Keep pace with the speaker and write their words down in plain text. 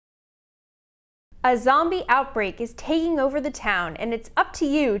A zombie outbreak is taking over the town, and it's up to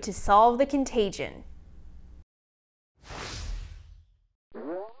you to solve the contagion.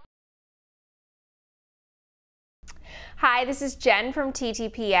 Hi, this is Jen from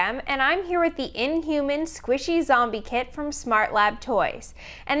TTPM, and I'm here with the Inhuman Squishy Zombie kit from SmartLab Toys.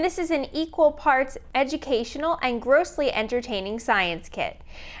 And this is an equal parts educational and grossly entertaining science kit.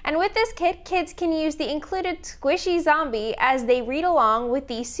 And with this kit, kids can use the included Squishy Zombie as they read along with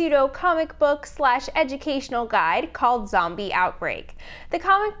the pseudo-comic book / educational guide called Zombie Outbreak. The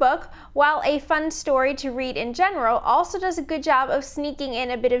comic book, while a fun story to read in general, also does a good job of sneaking in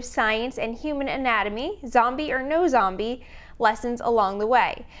a bit of science and human anatomy, zombie or no zombie, lessons along the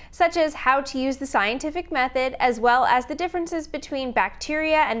way, such as how to use the scientific method, as well as the differences between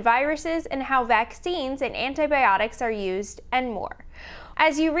bacteria and viruses and how vaccines and antibiotics are used, and more.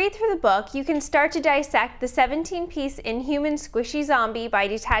 As you read through the book, you can start to dissect the 17-piece Inhuman Squishy Zombie by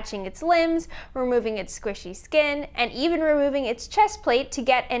detaching its limbs, removing its squishy skin, and even removing its chest plate to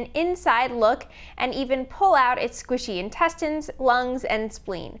get an inside look and even pull out its squishy intestines, lungs, and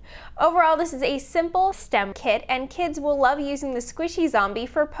spleen. Overall, this is a simple STEM kit, and kids will love using the Squishy Zombie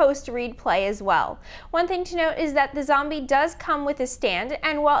for post-read play as well. One thing to note is that the zombie does come with a stand,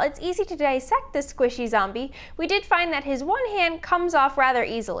 and while it's easy to dissect the Squishy Zombie, we did find that his one hand comes off rather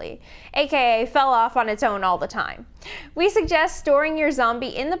easily, aka fell off on its own all the time. We suggest storing your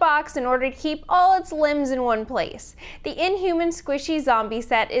zombie in the box in order to keep all its limbs in one place. The Inhuman Squishy Zombie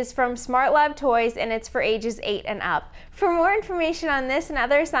set is from SmartLab Toys, and it's for ages 8 and up. For more information on this and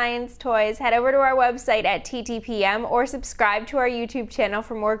other science toys, head over to our website at TTPM or subscribe to our YouTube channel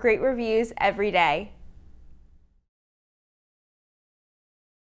for more great reviews every day.